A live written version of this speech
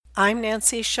I'm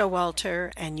Nancy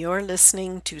Showalter, and you're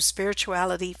listening to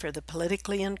Spirituality for the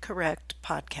Politically Incorrect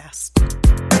podcast.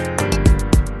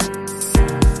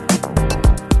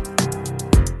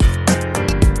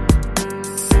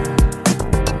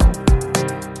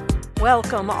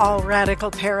 Welcome, all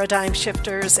radical paradigm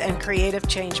shifters and creative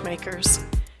change makers.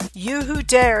 You who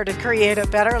dare to create a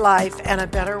better life and a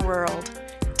better world.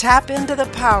 Tap into the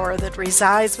power that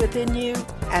resides within you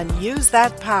and use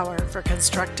that power for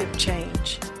constructive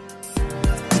change.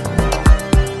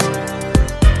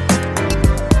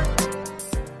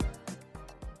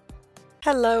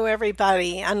 Hello,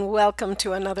 everybody, and welcome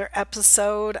to another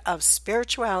episode of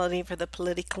Spirituality for the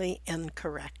Politically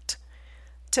Incorrect.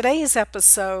 Today's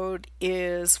episode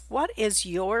is, what is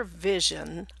your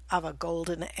vision of a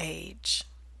golden age?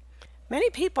 Many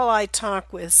people I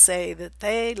talk with say that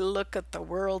they look at the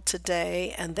world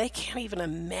today and they can't even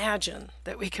imagine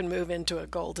that we can move into a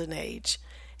golden age.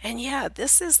 And yeah,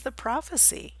 this is the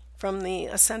prophecy from the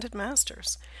Ascended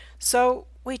Masters. So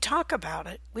we talk about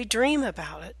it, we dream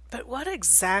about it, but what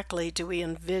exactly do we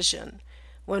envision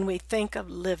when we think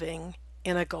of living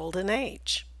in a golden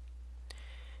age?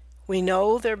 We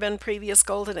know there have been previous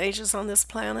golden ages on this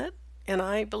planet, and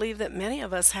I believe that many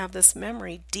of us have this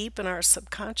memory deep in our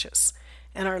subconscious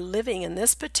and are living in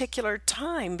this particular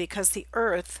time because the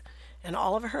earth and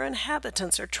all of her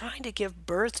inhabitants are trying to give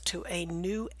birth to a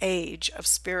new age of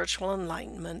spiritual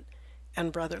enlightenment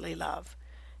and brotherly love.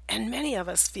 And many of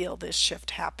us feel this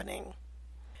shift happening.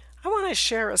 I want to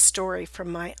share a story from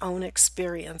my own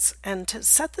experience, and to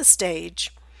set the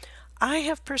stage, I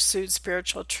have pursued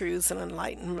spiritual truths and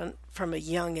enlightenment from a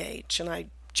young age, and I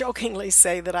jokingly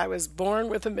say that I was born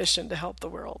with a mission to help the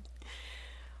world.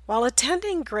 While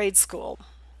attending grade school,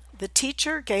 the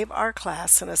teacher gave our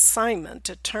class an assignment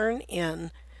to turn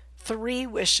in 3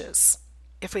 wishes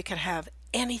if we could have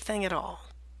anything at all.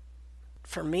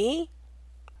 For me,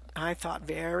 I thought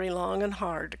very long and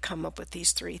hard to come up with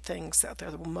these 3 things that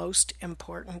are the most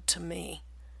important to me.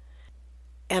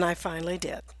 And I finally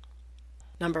did.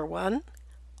 Number 1,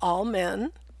 all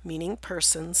men, meaning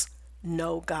persons,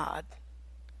 know God.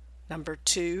 Number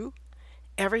 2,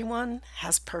 everyone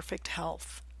has perfect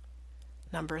health.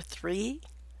 Number 3,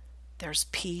 there's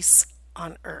peace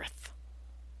on earth.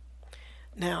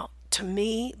 Now, to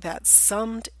me, that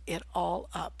summed it all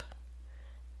up.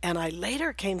 And I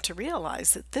later came to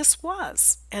realize that this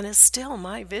was and is still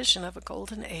my vision of a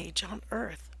golden age on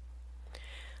earth.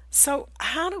 So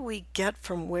how do we get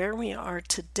from where we are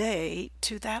today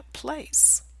to that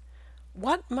place?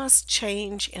 What must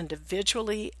change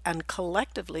individually and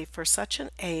collectively for such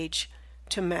an age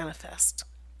to manifest?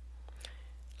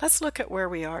 Let's look at where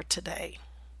we are today.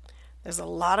 There's a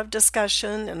lot of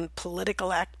discussion and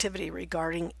political activity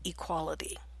regarding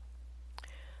equality.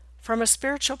 From a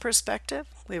spiritual perspective,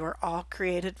 we were all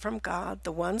created from God,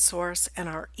 the one source, and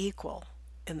are equal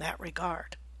in that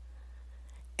regard.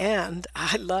 And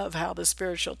I love how the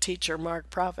spiritual teacher Mark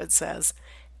Prophet says,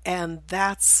 and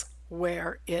that's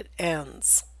where it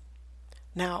ends.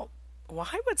 Now,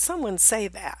 why would someone say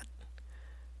that?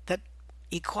 That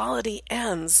equality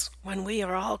ends when we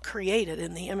are all created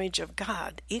in the image of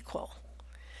God, equal?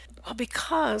 Well,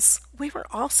 because we were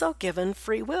also given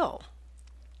free will.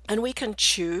 And we can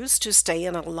choose to stay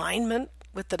in alignment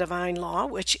with the divine law,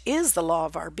 which is the law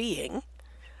of our being,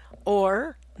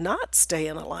 or not stay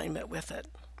in alignment with it.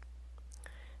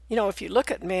 You know, if you look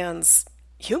at man's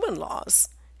human laws,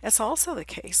 it's also the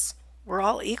case. We're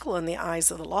all equal in the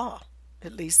eyes of the law.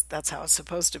 At least that's how it's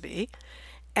supposed to be.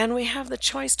 And we have the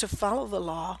choice to follow the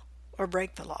law or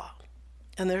break the law.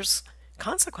 And there's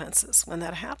consequences when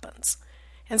that happens.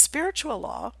 And spiritual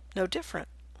law, no different.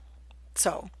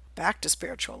 So, back to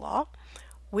spiritual law,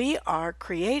 we are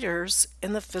creators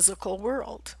in the physical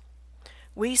world.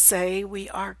 We say we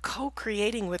are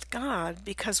co-creating with God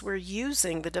because we're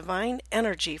using the divine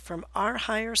energy from our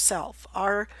higher self,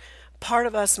 our part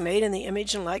of us made in the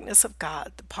image and likeness of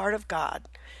God, the part of God,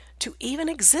 to even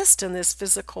exist in this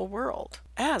physical world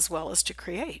as well as to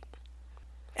create.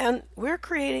 And we're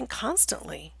creating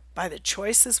constantly by the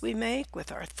choices we make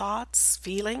with our thoughts,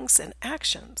 feelings, and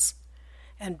actions.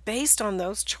 And based on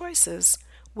those choices,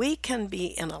 we can be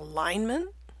in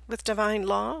alignment with divine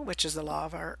law, which is the law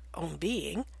of our own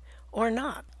being, or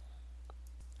not.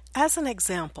 As an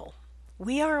example,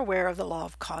 we are aware of the law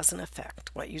of cause and effect.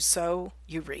 What you sow,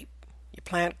 you reap. You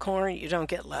plant corn, you don't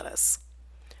get lettuce.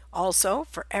 Also,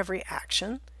 for every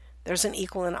action, there's an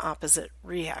equal and opposite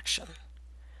reaction.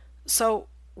 So,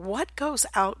 what goes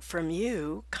out from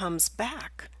you comes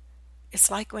back. It's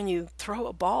like when you throw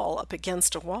a ball up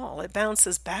against a wall, it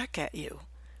bounces back at you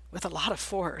with a lot of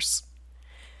force.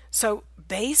 So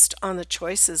based on the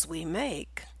choices we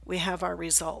make, we have our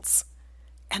results.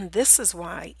 And this is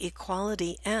why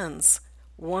equality ends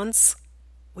once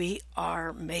we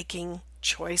are making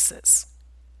choices.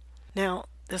 Now,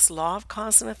 this law of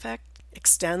cause and effect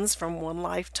extends from one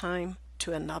lifetime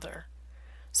to another.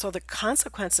 So the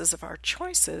consequences of our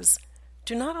choices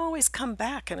do not always come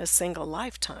back in a single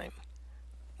lifetime,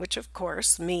 which of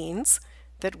course means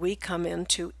that we come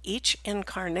into each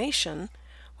incarnation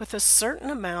with a certain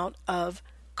amount of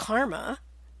karma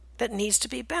that needs to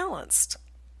be balanced,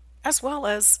 as well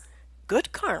as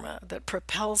good karma that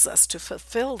propels us to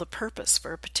fulfill the purpose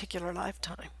for a particular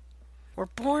lifetime. We're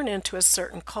born into a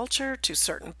certain culture, to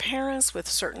certain parents with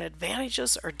certain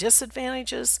advantages or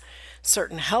disadvantages,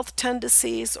 certain health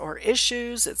tendencies or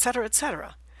issues,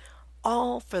 etc.,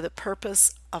 all for the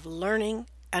purpose of learning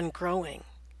and growing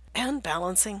and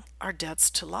balancing our debts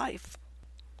to life.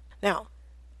 Now,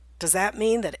 does that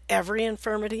mean that every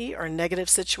infirmity or negative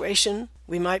situation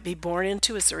we might be born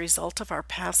into is a result of our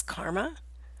past karma?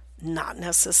 Not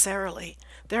necessarily.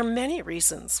 There are many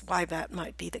reasons why that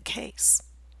might be the case.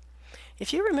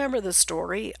 If you remember the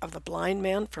story of the blind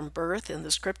man from birth in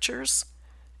the scriptures,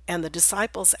 and the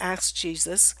disciples asked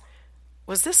Jesus,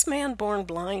 was this man born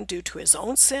blind due to his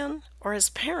own sin or his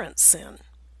parents' sin?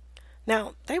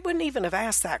 Now, they wouldn't even have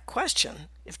asked that question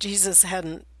if Jesus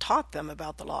hadn't taught them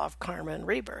about the law of karma and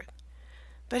rebirth.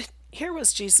 But here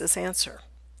was Jesus' answer.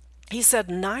 He said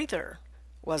neither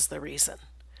was the reason.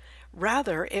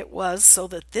 Rather, it was so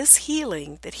that this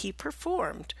healing that he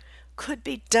performed could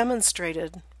be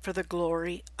demonstrated for the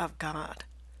glory of God.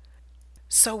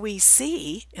 So we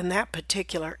see in that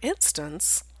particular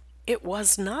instance, it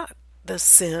was not the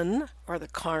sin or the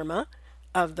karma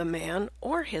of the man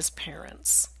or his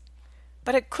parents,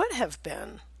 but it could have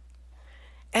been.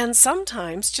 And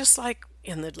sometimes, just like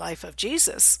in the life of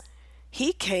Jesus,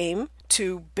 he came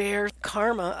to bear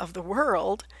karma of the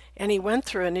world, and he went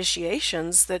through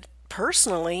initiations that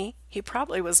personally he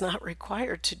probably was not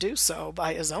required to do so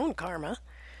by his own karma.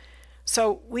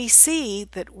 So we see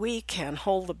that we can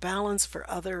hold the balance for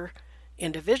other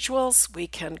individuals. We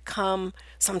can come,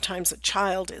 sometimes a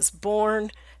child is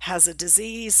born, has a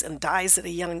disease, and dies at a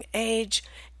young age,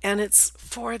 and it's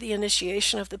for the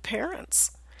initiation of the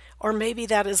parents. Or maybe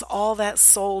that is all that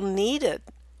soul needed,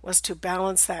 was to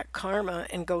balance that karma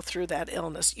and go through that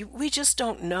illness. We just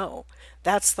don't know.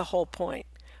 That's the whole point.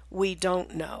 We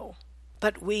don't know.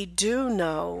 But we do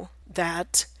know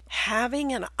that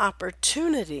having an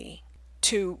opportunity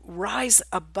to rise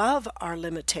above our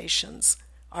limitations,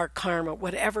 our karma,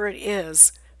 whatever it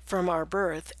is from our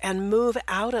birth, and move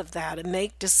out of that and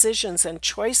make decisions and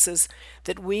choices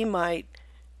that we might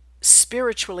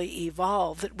spiritually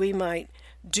evolve, that we might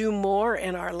do more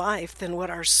in our life than what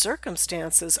our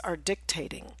circumstances are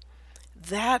dictating.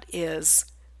 That is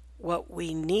what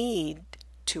we need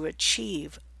to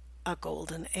achieve a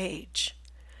golden age.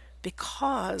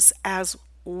 Because as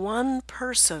one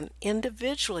person,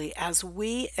 individually, as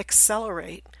we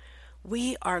accelerate,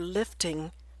 we are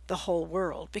lifting the whole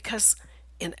world, because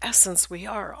in essence we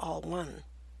are all one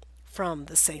from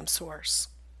the same source.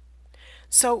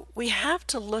 So we have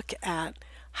to look at,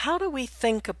 how do we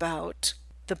think about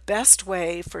the best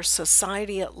way for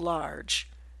society at large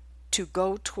to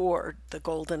go toward the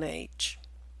golden age?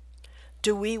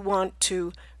 Do we want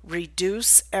to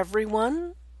reduce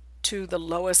everyone to the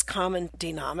lowest common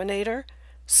denominator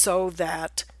so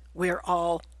that we're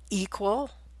all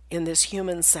equal in this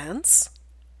human sense?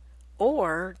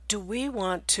 Or do we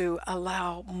want to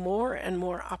allow more and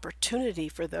more opportunity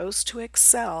for those to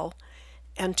excel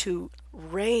and to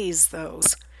raise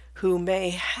those who may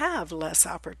have less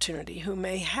opportunity, who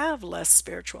may have less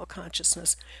spiritual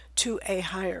consciousness, to a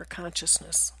higher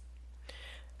consciousness?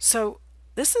 So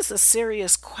this is a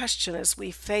serious question as we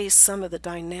face some of the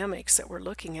dynamics that we're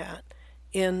looking at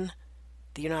in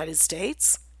the United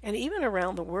States and even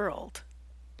around the world.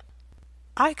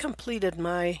 I completed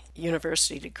my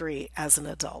university degree as an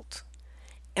adult,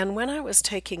 and when I was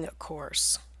taking a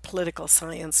course, political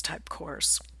science type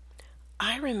course,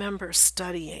 I remember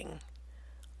studying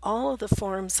all of the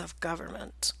forms of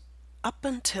government up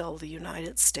until the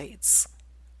United States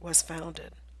was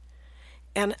founded.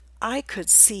 And I could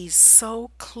see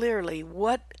so clearly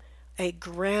what a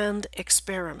grand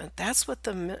experiment. That's what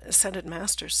the Ascended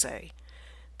Masters say.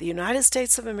 The United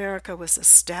States of America was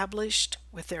established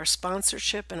with their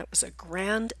sponsorship, and it was a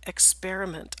grand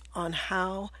experiment on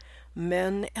how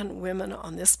men and women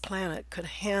on this planet could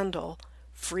handle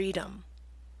freedom.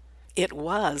 It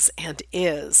was and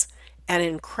is an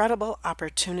incredible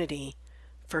opportunity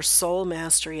for soul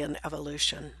mastery and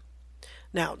evolution.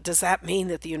 Now, does that mean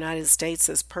that the United States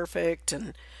is perfect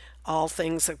and all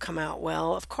things have come out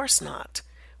well? Of course not.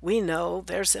 We know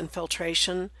there's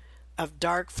infiltration of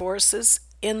dark forces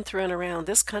in, through, and around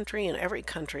this country and every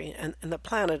country and the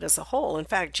planet as a whole. In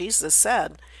fact, Jesus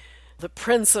said, "The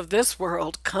prince of this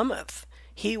world cometh."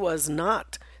 He was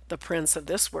not the prince of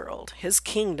this world. His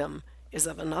kingdom is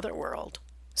of another world.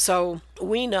 So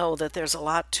we know that there's a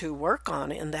lot to work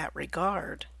on in that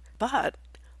regard. But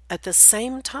at the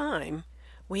same time,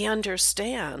 we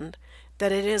understand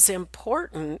that it is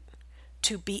important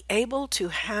to be able to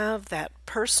have that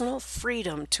personal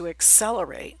freedom to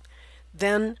accelerate,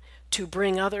 then to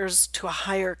bring others to a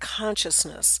higher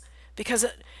consciousness. Because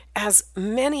as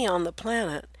many on the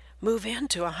planet move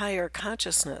into a higher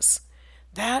consciousness,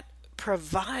 that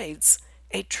provides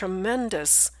a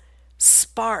tremendous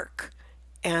spark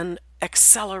and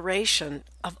acceleration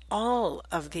of all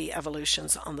of the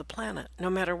evolutions on the planet, no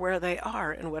matter where they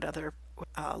are and what other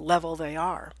level they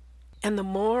are. And the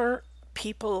more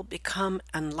people become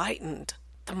enlightened,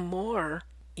 the more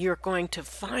you're going to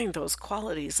find those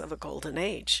qualities of a golden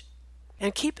age.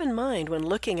 And keep in mind when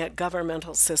looking at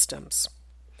governmental systems,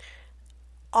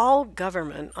 all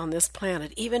government on this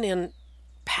planet, even in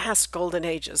past golden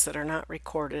ages that are not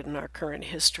recorded in our current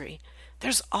history,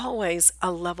 there's always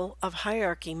a level of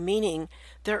hierarchy, meaning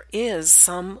there is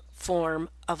some form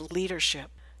of leadership.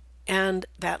 And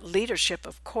that leadership,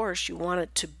 of course, you want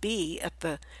it to be at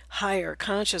the higher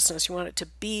consciousness. You want it to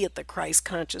be at the Christ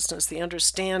consciousness, the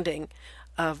understanding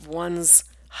of one's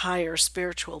higher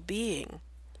spiritual being.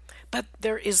 But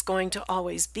there is going to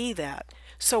always be that.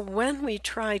 So when we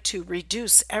try to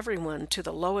reduce everyone to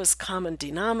the lowest common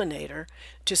denominator,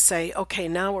 to say, okay,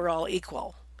 now we're all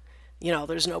equal.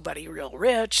 There's nobody real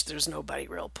rich, there's nobody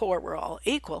real poor, we're all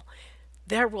equal.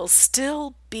 There will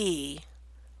still be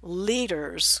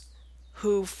leaders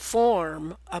who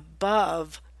form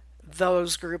above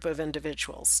those group of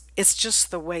individuals. It's just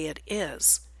the way it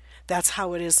is. That's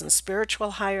how it is in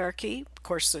spiritual hierarchy. Of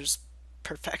course, there's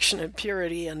perfection and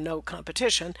purity and no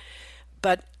competition,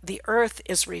 but the earth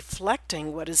is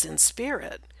reflecting what is in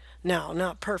spirit. Now,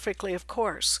 not perfectly, of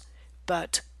course,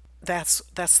 but that's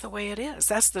the way it is.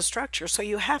 That's the structure. So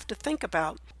you have to think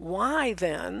about, why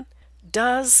then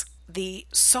does the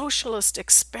socialist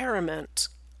experiment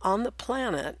on the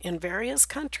planet in various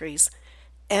countries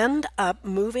end up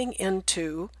moving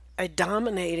into a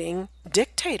dominating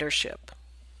dictatorship?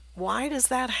 Why does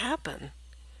that happen?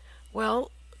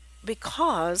 Well,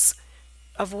 because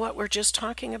of what we're just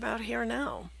talking about here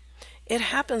now. It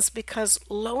happens because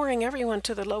lowering everyone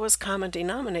to the lowest common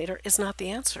denominator is not the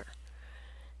answer.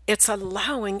 It's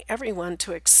allowing everyone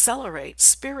to accelerate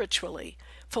spiritually,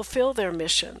 fulfill their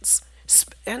missions,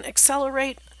 and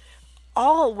accelerate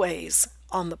always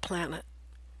on the planet,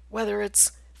 whether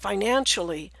it's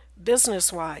financially,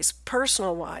 business-wise,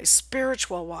 personal-wise,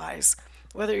 spiritual-wise,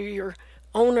 whether you're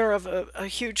owner of a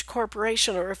huge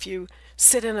corporation or if you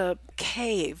sit in a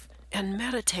cave and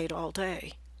meditate all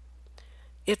day.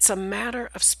 It's a matter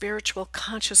of spiritual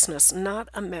consciousness, not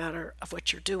a matter of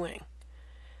what you're doing.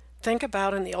 Think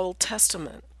about in the Old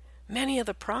Testament, many of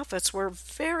the prophets were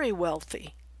very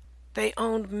wealthy. They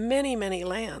owned many, many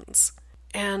lands,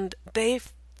 and they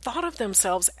thought of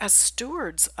themselves as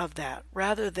stewards of that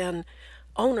rather than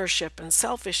ownership and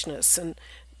selfishness. And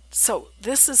so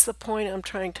this is the point I'm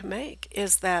trying to make,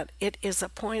 is that it is a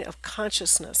point of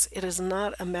consciousness. It is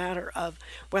not a matter of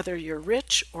whether you're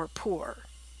rich or poor.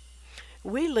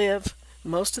 We live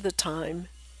most of the time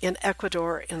in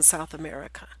Ecuador in South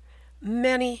America.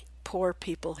 Many poor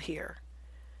people here.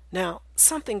 Now,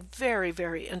 something very,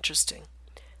 very interesting.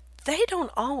 They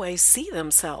don't always see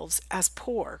themselves as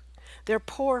poor. They're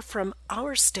poor from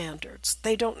our standards.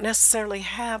 They don't necessarily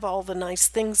have all the nice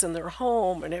things in their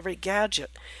home and every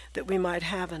gadget that we might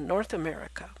have in North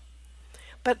America.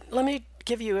 But let me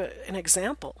give you an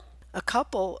example. A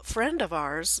friend of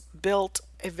ours, built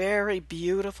a very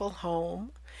beautiful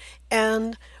home,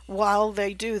 and while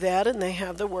they do that and they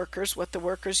have the workers, what the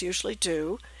workers usually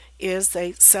do is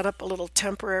they set up a little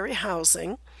temporary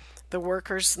housing. The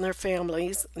workers and their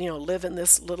families, live in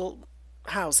this little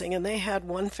housing, and they had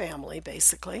one family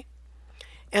basically,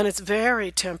 and it's very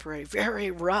temporary,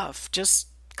 very rough, just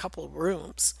a couple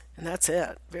rooms, and that's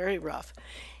it, very rough.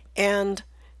 And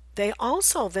they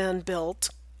also then built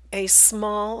a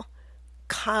small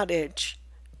cottage,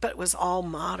 but it was all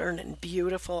modern and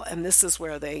beautiful, and this is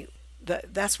where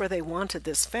that's where they wanted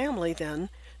this family then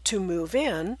to move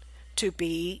in to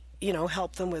be,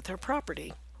 help them with their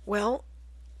property. Well,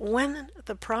 when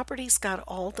the properties got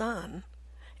all done,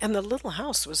 and the little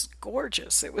house was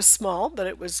gorgeous. It was small, but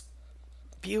it was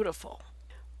beautiful.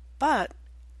 But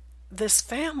this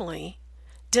family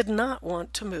did not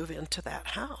want to move into that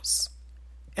house.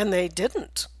 And they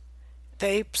didn't.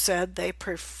 they said they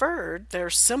preferred their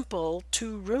simple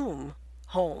two-room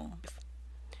home.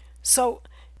 So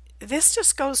this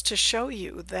just goes to show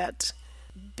you that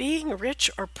being rich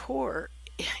or poor,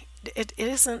 it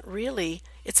isn't really,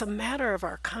 it's a matter of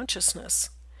our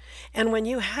consciousness. And when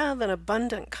you have an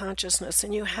abundant consciousness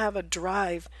and you have a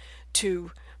drive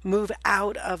to move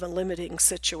out of a limiting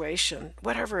situation,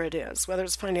 whatever it is, whether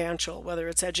it's financial, whether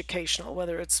it's educational,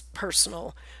 whether it's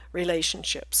personal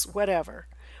relationships, whatever,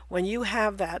 when you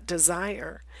have that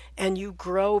desire and you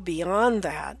grow beyond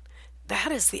that, that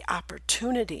is the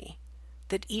opportunity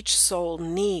that each soul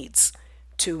needs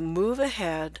to move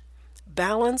ahead,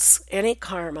 balance any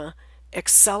karma,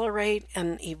 accelerate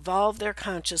and evolve their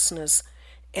consciousness,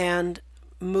 and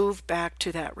move back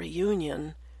to that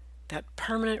reunion, that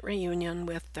permanent reunion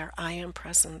with their I Am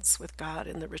presence with God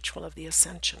in the ritual of the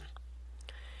ascension.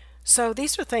 So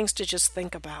these are things to just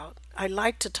think about. I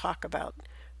like to talk about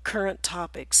current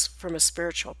topics from a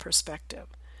spiritual perspective.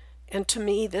 And to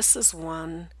me, this is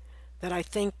one that I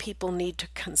think people need to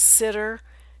consider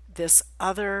this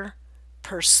other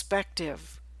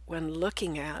perspective when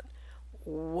looking at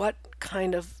what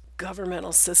kind of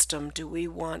governmental system do we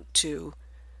want to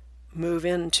move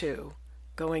into,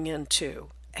 going into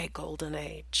a golden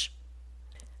age.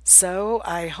 So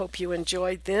I hope you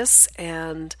enjoyed this,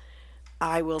 and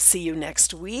I will see you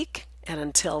next week. And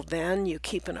until then, you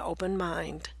keep an open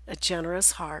mind, a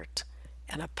generous heart,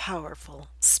 and a powerful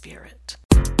spirit.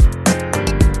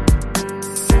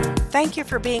 Thank you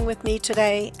for being with me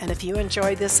today, and if you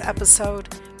enjoyed this episode,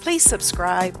 please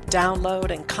subscribe,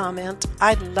 download, and comment.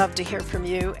 I'd love to hear from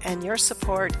you, and your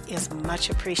support is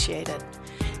much appreciated.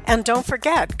 And don't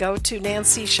forget, go to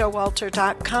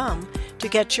nancyshowalter.com to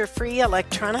get your free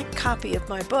electronic copy of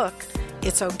my book,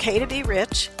 It's Okay to Be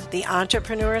Rich, The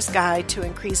Entrepreneur's Guide to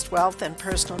Increased Wealth and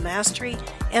Personal Mastery,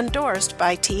 endorsed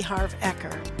by T. Harv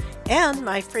Eker, and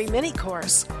my free mini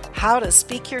course, How to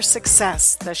Speak Your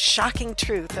Success, the shocking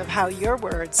truth of how your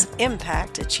words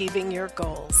impact achieving your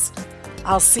goals.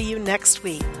 I'll see you next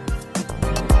week.